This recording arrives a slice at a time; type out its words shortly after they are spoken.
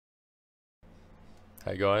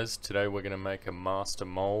Hey guys, today we're going to make a master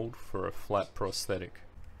mold for a flat prosthetic.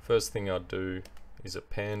 First thing I'd do is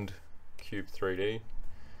append Cube 3D,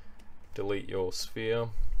 delete your sphere,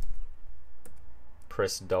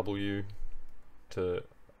 press W to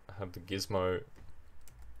have the gizmo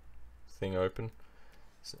thing open,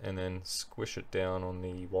 and then squish it down on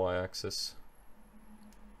the Y-axis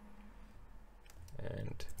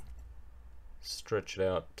and stretch it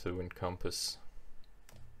out to encompass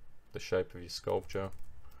the shape of your sculpture.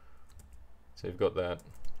 So you've got that.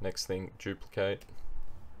 Next thing, duplicate.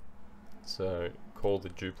 So call the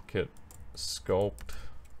duplicate sculpt,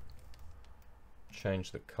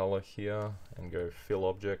 change the color here and go fill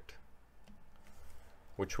object,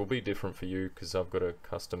 which will be different for you because I've got a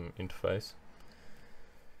custom interface.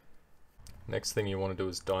 Next thing you want to do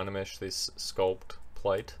is dynamesh this sculpt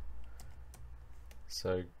plate.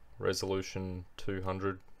 So resolution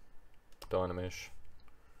 200 dynamesh,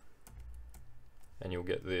 and you'll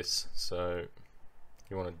get this. So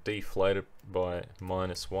you want to deflate it by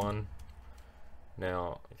 -1.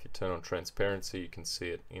 Now if you turn on transparency you can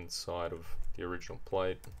see it inside of the original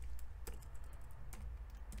plate.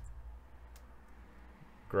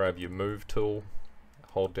 Grab your move tool,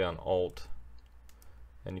 hold down Alt,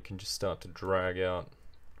 and you can just start to drag out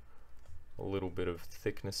a little bit of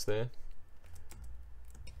thickness there.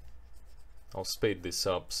 I'll speed this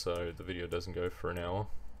up so the video doesn't go for an hour.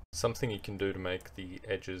 Something you can do to make the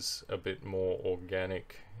edges a bit more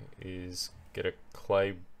organic is get a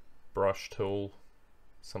clay brush tool,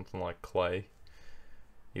 something like clay,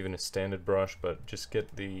 even a standard brush, but just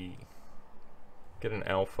get an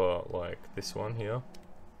alpha like this one here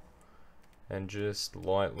and just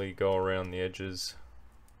lightly go around the edges.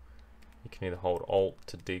 You can either hold Alt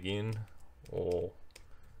to dig in or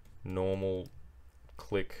normal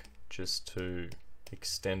click just to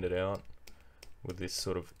extend it out with this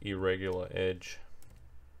sort of irregular edge.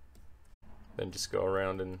 Then just go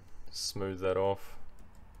around and smooth that off.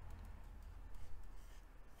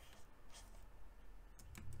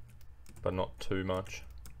 But not too much.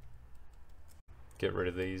 Get rid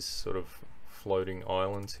of these sort of floating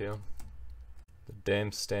islands here. The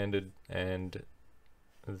dam standard and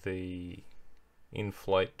the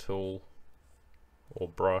inflate tool or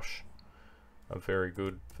brush are very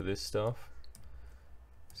good for this stuff.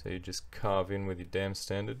 So you just carve in with your dam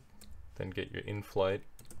standard, then get your inflate,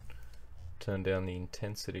 turn down the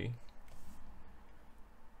intensity,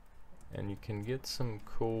 and you can get some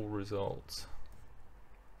cool results.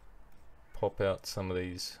 Pop out some of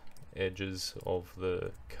these edges of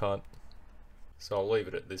the cut. So I'll leave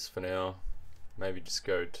it at this for now. Maybe just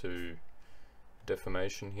go to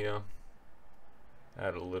deformation here,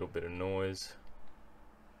 add a little bit of noise.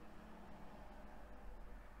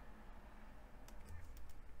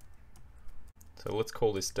 So let's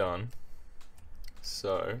call this done.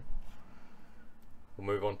 So we'll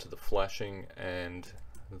move on to the flashing and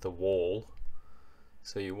the wall.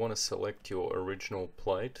 So you want to select your original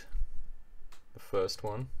plate, the first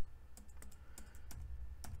one,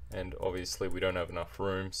 and obviously we don't have enough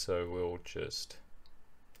room, so we'll just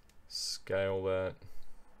scale that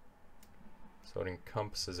so it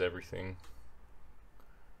encompasses everything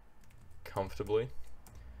comfortably.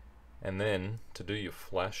 And then to do your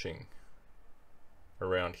flashing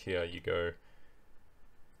around here, you go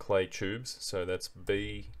clay tubes, so that's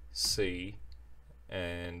B, C,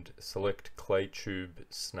 and select clay tube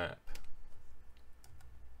snap,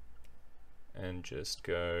 and just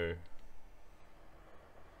go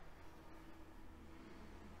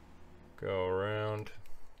around.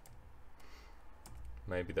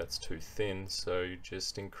 Maybe that's too thin, so you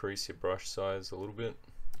just increase your brush size a little bit.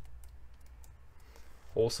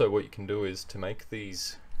 Also what you can do is to make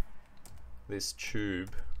this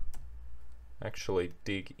tube actually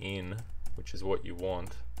dig in, which is what you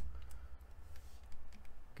want,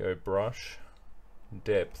 go brush,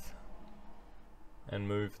 depth, and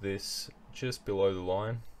move this just below the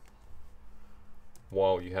line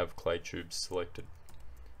while you have clay tubes selected.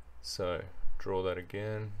 So draw that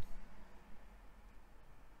again.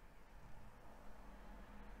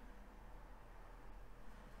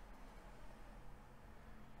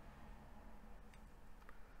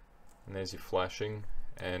 And there's your flashing.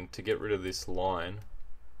 And to get rid of this line,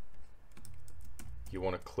 you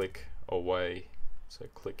want to click away. So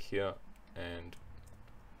click here, and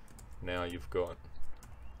now you've got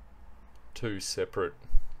two separate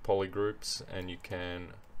poly groups, and you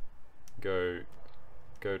can go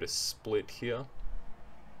to split here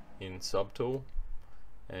in subtool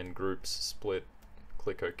and groups split,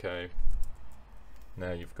 click OK.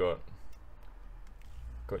 Now you've got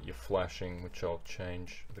your flashing, which I'll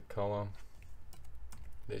change the color.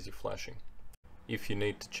 There's your flashing. If you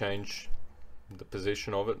need to change the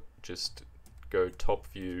position of it, just go top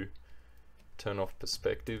view, turn off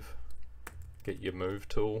perspective, get your move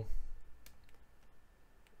tool,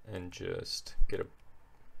 and just get a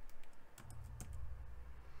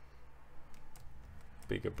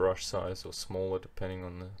bigger brush size or smaller depending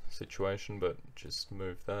on the situation, but just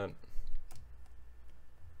move that.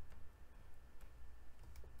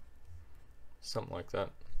 Something like that.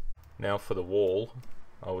 Now for the wall,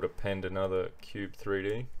 I would append another cube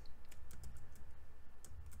 3D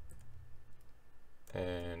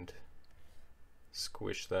and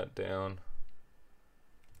squish that down,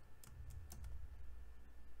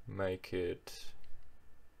 make it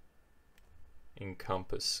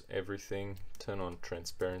encompass everything, turn on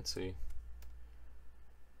transparency,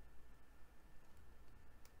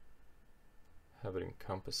 have it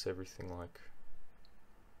encompass everything like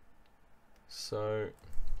so,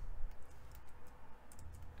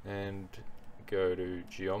 and go to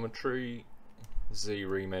geometry, Z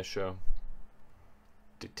remesher,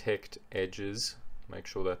 detect edges, make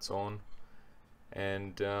sure that's on,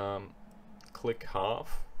 and click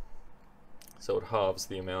half, so it halves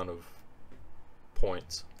the amount of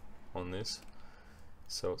points on this,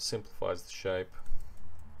 so it simplifies the shape,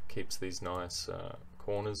 keeps these nice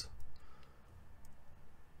corners.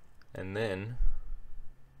 And then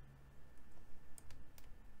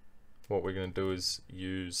what we're going to do is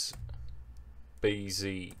use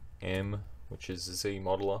BZM, which is Z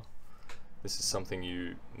modeler. This is something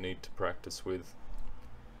you need to practice with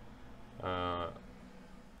a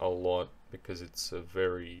lot because it's a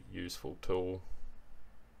very useful tool,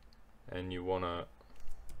 and you want to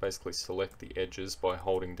basically select the edges by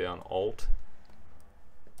holding down Alt,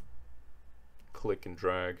 click and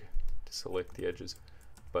drag to select the edges,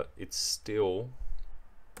 but it's still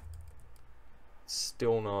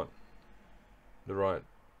not the right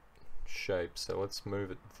shape, so let's move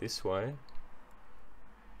it this way.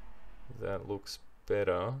 That looks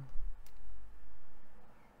better,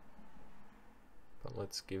 but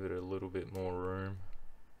let's give it a little bit more room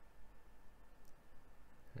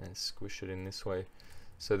and squish it in this way.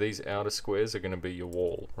 So these outer squares are going to be your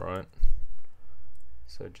wall, right?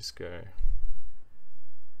 So just go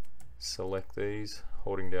select these,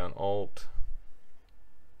 holding down Alt,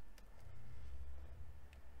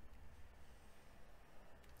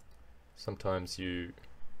 sometimes you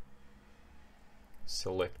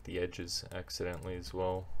select the edges accidentally as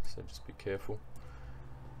well, so just be careful.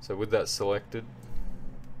 So with that selected,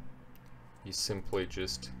 you simply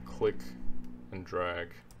just click and drag.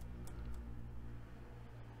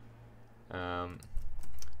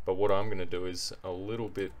 But what I'm going to do is a little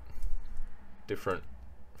bit different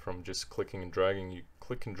from just clicking and dragging. You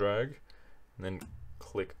click and drag and then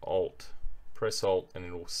click Alt, press Alt, and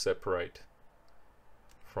it will separate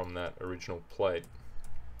from that original plate.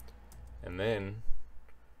 And then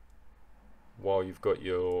while you've got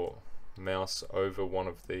your mouse over one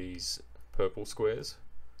of these purple squares,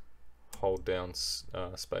 hold down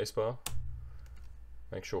spacebar,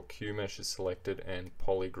 make sure Q mesh is selected and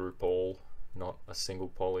polygroup all, not a single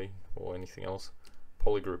poly or anything else,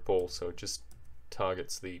 polygroup all, so it just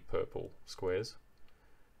targets the purple squares.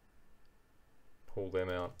 Pull them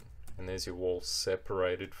out, and there's your wall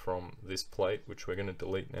separated from this plate, which we're going to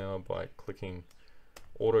delete now by clicking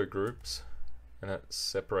auto groups, and that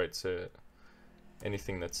separates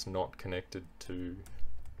anything that's not connected to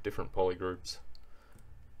different polygroups.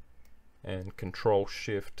 And Control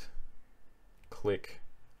Shift click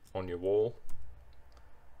on your wall,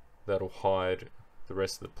 that'll hide the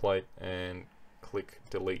rest of the plate, and click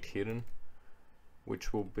delete hidden,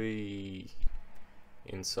 which will be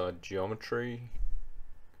inside geometry,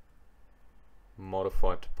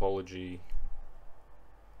 modify topology,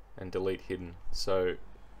 and delete hidden. So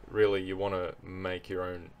really you want to make your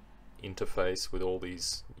own interface with all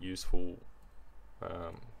these useful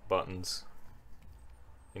buttons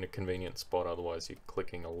in a convenient spot, otherwise you're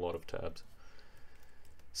clicking a lot of tabs.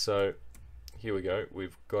 So here we go,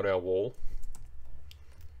 we've got our wall.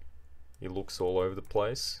 It looks all over the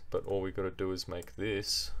place, but all we've got to do is make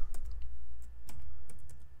this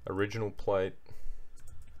original plate,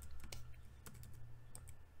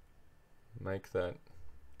 make that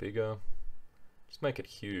bigger, just make it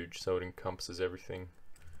huge so it encompasses everything.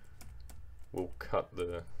 We'll cut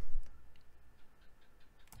the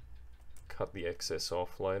excess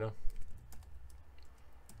off later,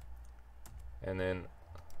 and then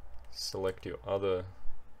select your other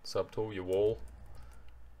subtool, your wall,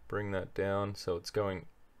 bring that down so it's going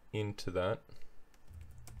into that,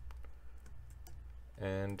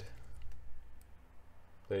 and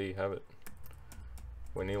there you have it.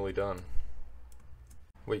 We're nearly done.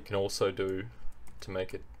 What you can also do to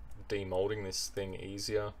make it demolding this thing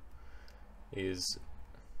easier is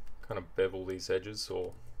kind of bevel these edges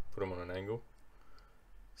or put them on an angle.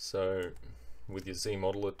 So with your Z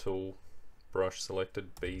modeler tool, brush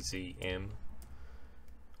selected, BZM,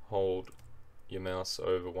 hold your mouse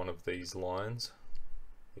over one of these lines,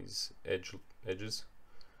 these edges,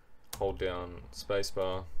 hold down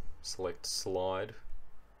spacebar, select slide,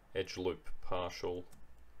 edge loop partial,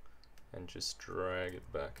 and just drag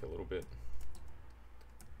it back a little bit.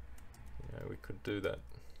 You know, we could do that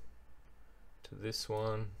to this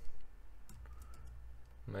one,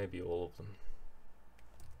 maybe all of them.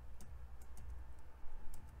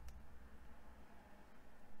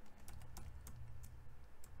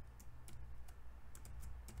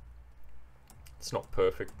 It's not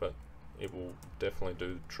perfect, but it will definitely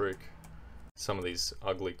do the trick. Some of these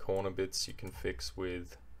ugly corner bits you can fix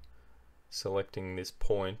with selecting this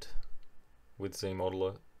point with Z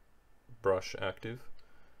modeler brush active,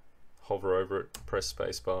 hover over it, press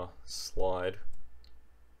spacebar, slide,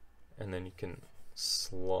 and then you can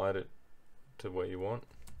slide it to where you want.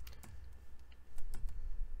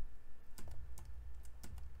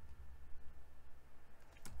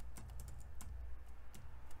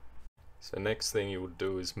 So next thing you would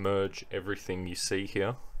do is merge everything you see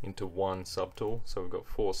here into one subtool. So we've got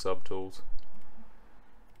 4 subtools.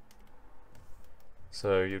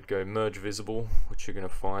 So you'd go merge visible, which you're going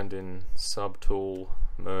to find in subtool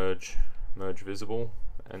merge visible,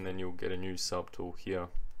 and then you'll get a new subtool here.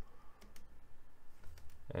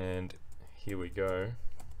 And here we go.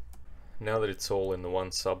 Now that it's all in the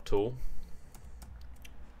one subtool,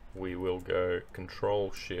 we will go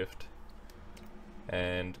Control Shift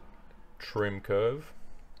and trim curve.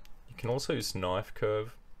 You can also use knife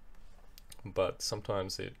curve, but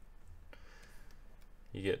sometimes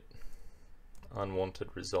you get unwanted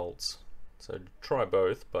results. So try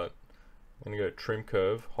both, but I'm going to go trim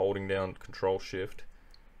curve, holding down Control Shift,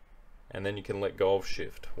 and then you can let go of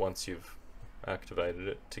Shift once you've activated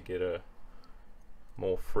it to get a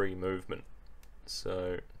more free movement.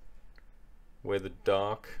 So where the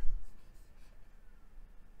dark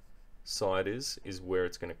side is where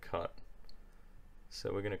it's going to cut.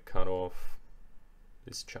 So we're going to cut off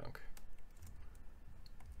this chunk,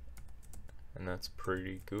 and that's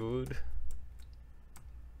pretty good.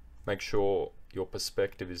 Make sure your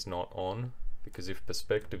perspective is not on, because if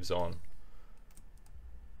perspective's on,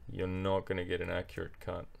 you're not going to get an accurate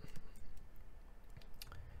cut.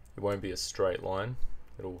 It won't be a straight line,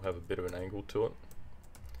 it'll have a bit of an angle to it.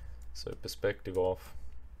 So perspective off,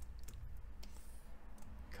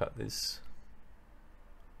 cut this,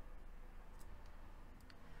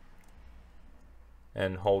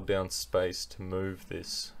 and hold down space to move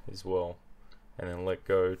this as well, and then let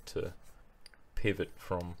go to pivot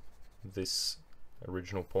from this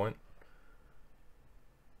original point.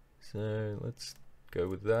 So let's go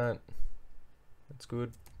with that. That's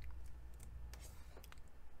good.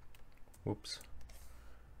 Whoops.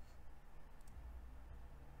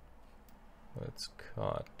 Let's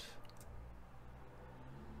cut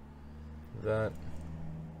that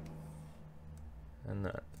and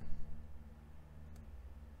that.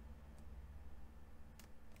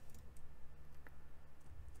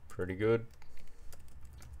 Pretty good.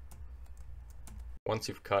 Once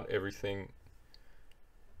you've cut everything,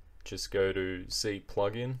 just go to Z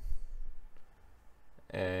plugin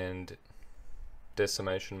and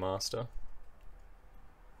decimation master,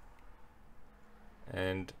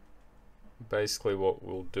 and basically what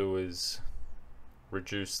we'll do is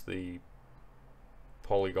reduce the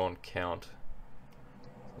polygon count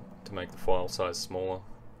to make the file size smaller.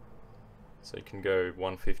 So you can go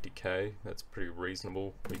 150k, that's pretty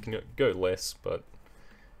reasonable. You can go less, but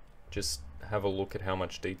just have a look at how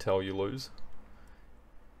much detail you lose.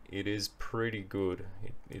 It is pretty good.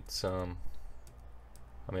 It's I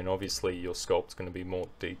mean, obviously your sculpt's going to be more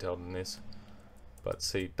detailed than this, but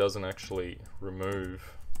see, it doesn't actually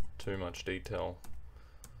remove too much detail.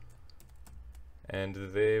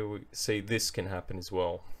 And there we see, this can happen as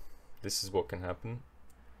well. This is what can happen.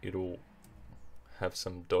 It'll have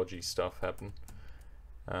some dodgy stuff happen.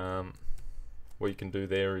 What you can do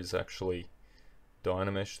there is actually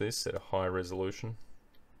dynamesh this at a high resolution,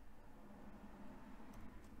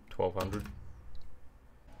 1200.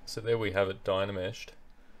 So there we have it dynameshed.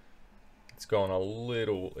 It's gone a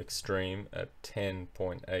little extreme at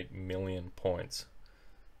 10.8 million points.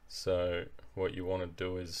 So what you want to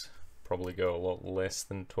do is probably go a lot less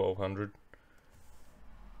than 1200.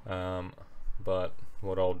 But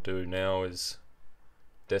what I'll do now is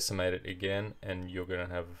decimate it again, and you're going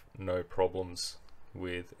to have no problems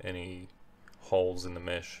with any holes in the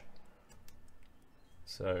mesh.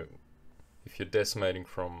 So If you're decimating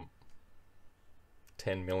from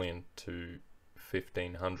 10 million to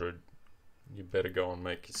 1500, you better go and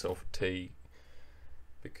make yourself a tea,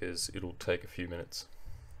 because it'll take a few minutes.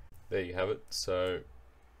 There you have it. So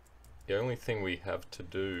the only thing we have to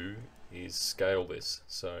do is scale this.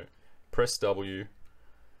 So press W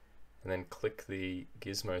and then click the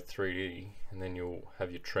Gizmo 3D, and then you'll have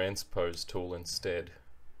your transpose tool instead,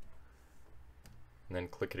 and then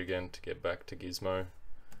click it again to get back to Gizmo.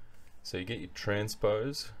 So you get your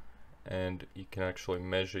transpose, and you can actually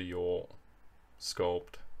measure your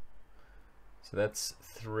sculpt. So that's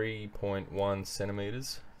 3.1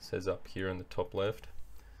 centimeters, says up here in the top left.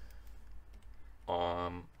 I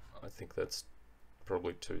think that's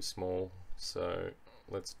probably too small, so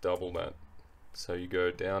let's double that. So you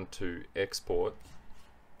go down to export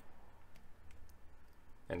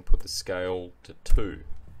and put the scale to 2.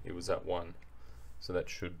 It was at 1, so that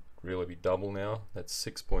should really be double now. That's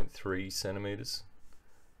 6.3 centimeters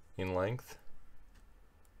in length.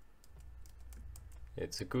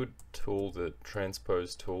 It's a good tool, the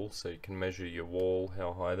transpose tool, so you can measure your wall,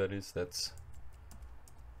 how high that is. That's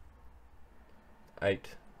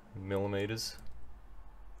 8 millimeters.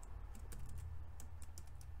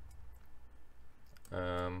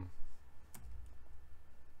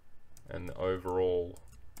 And the overall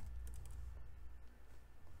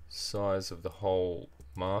size of the whole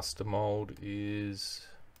master mold is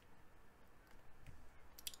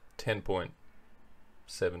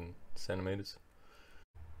 10.7 centimeters.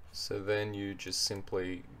 So then you just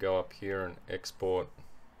simply go up here and export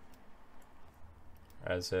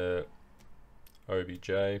as a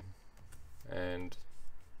OBJ, and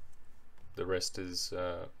the rest is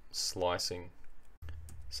slicing.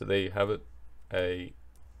 So there you have it, a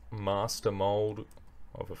master mold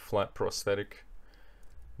of a flat prosthetic.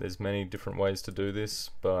 There's many different ways to do this,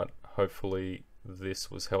 but hopefully this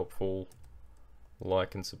was helpful.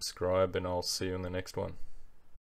 Like and subscribe, and I'll see you in the next one.